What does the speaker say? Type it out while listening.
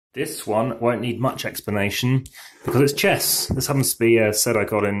This one won't need much explanation because it's chess. This happens to be a set I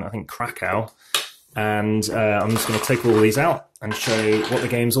got in, I think, Krakow. And I'm just going to take all these out and show you what the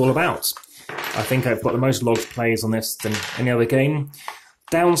game's all about. I think I've got the most logged plays on this than any other game.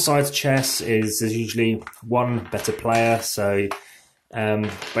 Downside to chess is there's usually one better player, so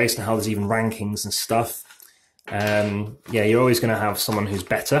based on how there's even rankings and stuff, yeah, you're always going to have someone who's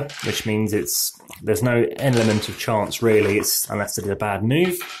better, which means there's no element of chance really, unless it is a bad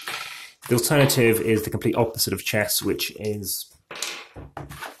move. The alternative is the complete opposite of chess, which is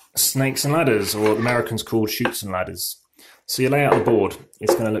snakes and ladders, or Americans called chutes and ladders. So you lay out the board,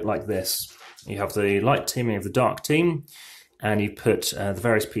 it's going to look like this. You have the light team and you have the dark team, and you put the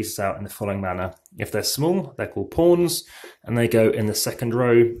various pieces out in the following manner. If they're small, they're called pawns, and they go in the second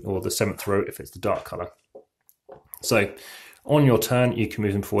row, or the seventh row if it's the dark colour. So on your turn, you can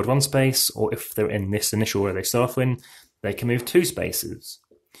move them forward one space, or if they're in this initial row they start off in, they can move two spaces.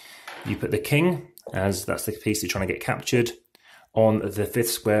 You put the king, as that's the piece you're trying to get captured, on the fifth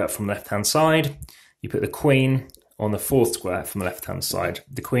square from the left-hand side. You put the queen on the fourth square from the left-hand side.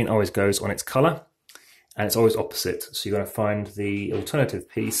 The queen always goes on its colour, and it's always opposite. So you're going to find the alternative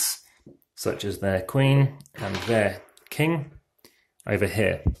piece, such as their queen and their king, over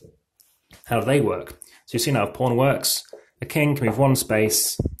here. How do they work? So you've seen how a pawn works. A king can move one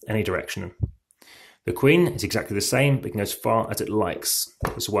space any direction. The queen is exactly the same, but can go as far as it likes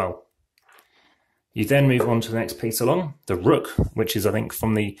as well. You then move on to the next piece along. The rook, which is I think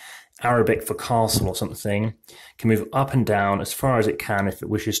from the Arabic for castle or something, can move up and down as far as it can if it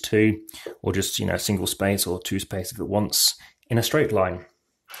wishes to, or just a single space or two space if it wants, in a straight line.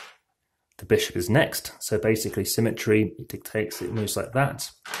 The bishop is next, so basically symmetry, it dictates it moves like that.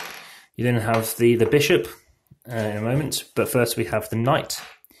 You then have the bishop in a moment, but first we have the knight.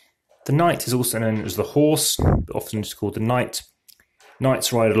 The knight is also known as the horse, but often just called the knight.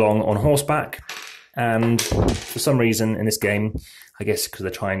 Knights ride along on horseback, and for some reason in this game, I guess because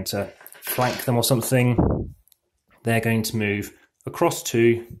they're trying to flank them or something, they're going to move across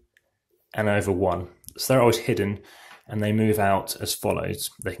two and over one. So they're always hidden, and they move out as follows.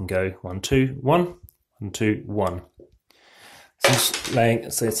 They can go 1, 2, 1, 1, 2, 1. So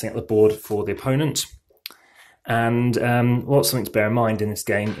setting up the board for the opponent. And what's something to bear in mind in this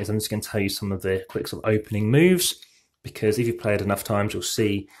game is I'm just going to tell you some of the quick sort of opening moves, because if you've played enough times, you'll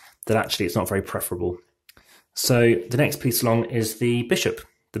see that actually it's not very preferable. So the next piece along is the bishop.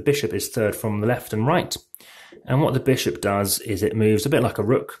 The bishop is third from the left and right. And what the bishop does is it moves a bit like a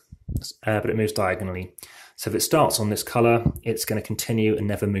rook, but it moves diagonally. So if it starts on this colour, it's going to continue and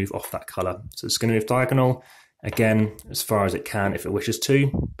never move off that colour. So it's going to move diagonal, again, as far as it can if it wishes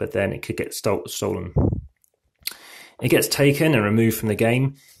to, but then it could get stolen. It gets taken and removed from the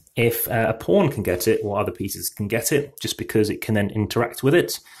game if a pawn can get it or other pieces can get it, just because it can then interact with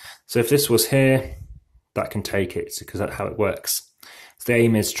it. So if this was here, that can take it, because that's how it works. So the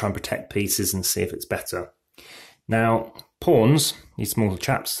aim is to try and protect pieces and see if it's better. Now, pawns, these small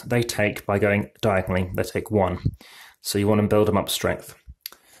chaps, they take by going diagonally, they take one. So you want to build them up strength.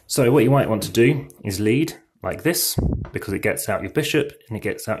 So what you might want to do is lead like this, because it gets out your bishop and it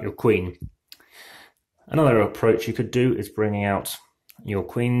gets out your queen. Another approach you could do is bringing out your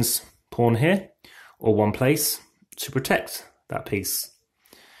queen's pawn here, or one place, to protect that piece.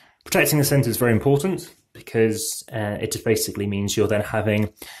 Protecting the centre is very important, because it just basically means you're then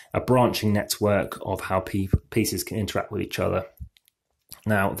having a branching network of how pieces can interact with each other.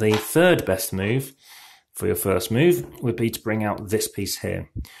 Now, the third best move for your first move would be to bring out this piece here.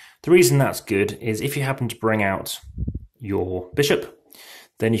 The reason that's good is if you happen to bring out your bishop,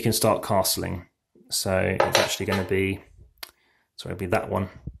 then you can start castling. So it's actually going to be, it'll be that one.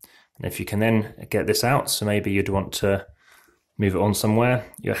 And if you can then get this out, so maybe you'd want to move it on somewhere,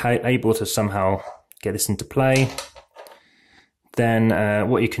 you're able to somehow get this into play, then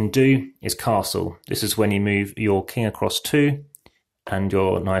what you can do is castle. This is when you move your king across 2 and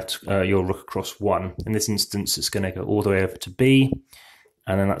your your rook across 1. In this instance, it's going to go all the way over to B,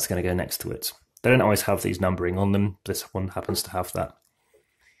 and then that's going to go next to it. They don't always have these numbering on them. This one happens to have that.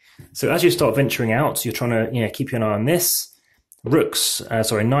 So as you start venturing out, you're trying to keep your eye on this. Knights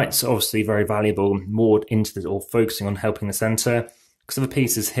are obviously very valuable, more into this, or focusing on helping the centre, because of the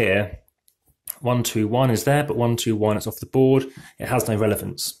pieces here. 1, 2, 1 is there, but 1, 2, 1 is off the board. It has no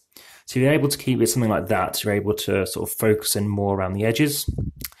relevance. So if you're able to keep it something like that, you're able to sort of focus in more around the edges.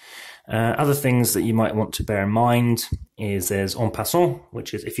 Other things that you might want to bear in mind is there's en passant,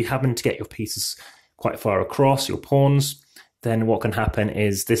 which is if you happen to get your pieces quite far across, your pawns, then what can happen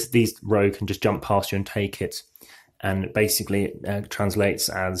is these row can just jump past you and take it. And basically it translates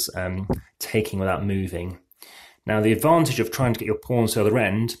as taking without moving. Now, the advantage of trying to get your pawns to the other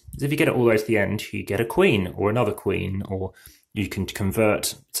end is if you get it all the way to the end, you get a queen or another queen, or you can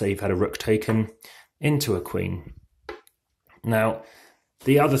convert, say you've had a rook taken, into a queen. Now,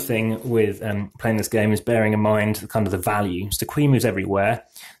 the other thing with playing this game is bearing in mind the value. So the queen moves everywhere,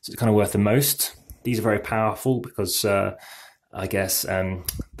 so it's kind of worth the most. These are very powerful because I guess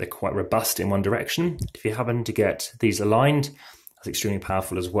they're quite robust in one direction. If you happen to get these aligned, that's extremely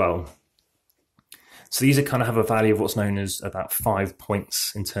powerful as well. So these are kind of have a value of what's known as about 5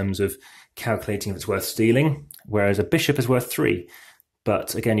 points in terms of calculating if it's worth stealing, whereas a bishop is worth 3.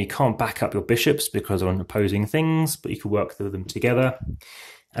 But again, you can't back up your bishops because they're on opposing things, but you can work through them together.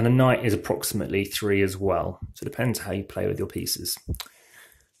 And a knight is approximately 3 as well. So it depends how you play with your pieces.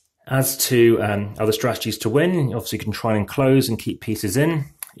 As to other strategies to win, obviously you can try and close and keep pieces in.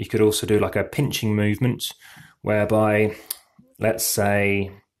 You could also do like a pinching movement, whereby, let's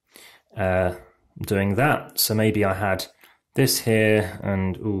say, doing that. So maybe I had this here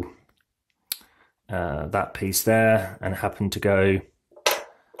and that piece there, and happened to go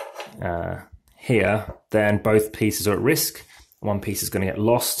here, then both pieces are at risk. One piece is going to get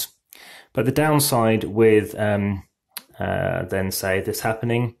lost. But the downside with then say this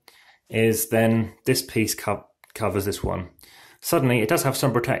happening is then this piece covers this one. Suddenly it does have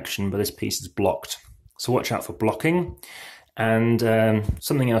some protection, but this piece is blocked. So watch out for blocking. And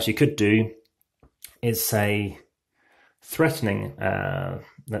something else you could do is say threatening.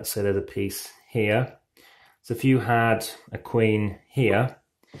 Let's say there's a piece here. So if you had a queen here,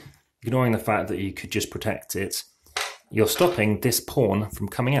 ignoring the fact that you could just protect it, you're stopping this pawn from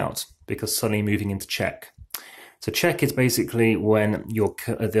coming out because suddenly moving into check. So check is basically when your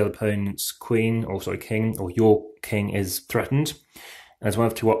the opponent's queen, or sorry, king, or your king is threatened. And there's one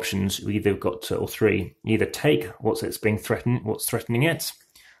of two options. You either got to, or three. You either take what's being threatened, what's threatening it,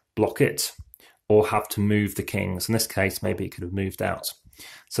 block it, or have to move the kings. In this case, maybe it could have moved out.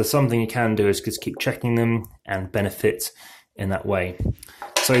 So something you can do is just keep checking them and benefit in that way.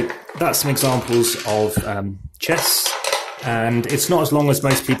 So that's some examples of chess, and it's not as long as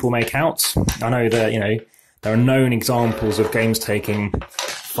most people make out. I know that there are known examples of games taking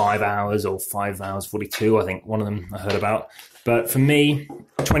 5 hours or 5 hours 42. I think one of them I heard about. But for me,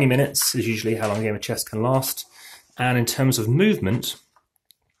 20 minutes is usually how long a game of chess can last. And in terms of movement,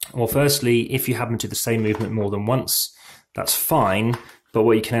 well, firstly, if you happen to do the same movement more than once, that's fine. But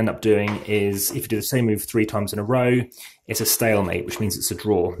what you can end up doing is, if you do the same move 3 times in a row, it's a stalemate, which means it's a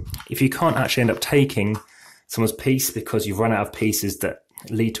draw. If you can't actually end up taking someone's piece because you've run out of pieces that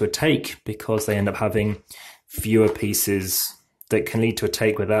lead to a take, because they end up having fewer pieces that can lead to a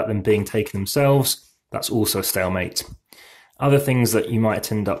take without them being taken themselves, that's also a stalemate. Other things that you might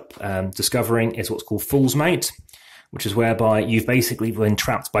end up discovering is what's called fool's mate, which is whereby you've basically been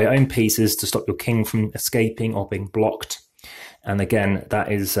trapped by your own pieces to stop your king from escaping or being blocked. And again,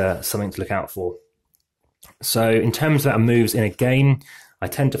 that is something to look out for. So in terms of moves in a game, I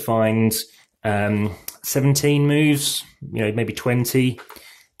tend to find 17 moves, maybe 20.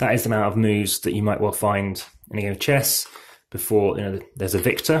 That is the amount of moves that you might well find in a game of chess before there's a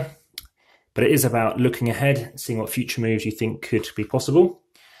victor. But it is about looking ahead, seeing what future moves you think could be possible.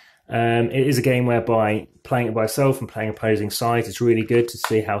 It is a game whereby playing it by yourself and playing opposing sides is really good to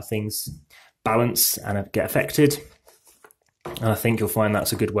see how things balance and get affected. And I think you'll find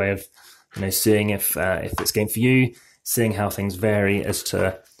that's a good way of seeing if it's a game for you, seeing how things vary as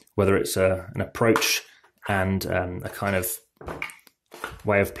to whether it's an approach and a kind of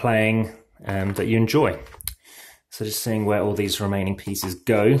way of playing that you enjoy. So just seeing where all these remaining pieces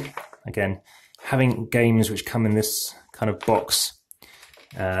go. Again, having games which come in this kind of box,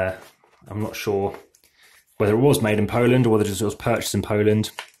 I'm not sure whether it was made in Poland or whether it was purchased in Poland,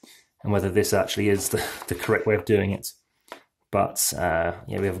 and whether this actually is the correct way of doing it. But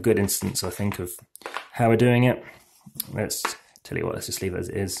we have a good instance, I think, of how we're doing it. Let's tell you what, let's just leave it as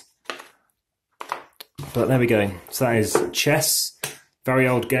it is. But there we go. So that is chess. Very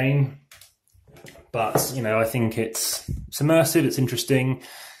old game. But, I think it's immersive, it's interesting,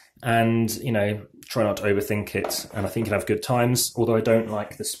 and, try not to overthink it. And I think you'll have good times, although I don't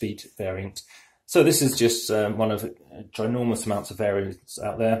like the speed variant. So this is just one of ginormous amounts of variants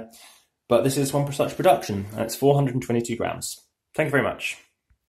out there. But this is one such production, and it's 422 grams. Thank you very much.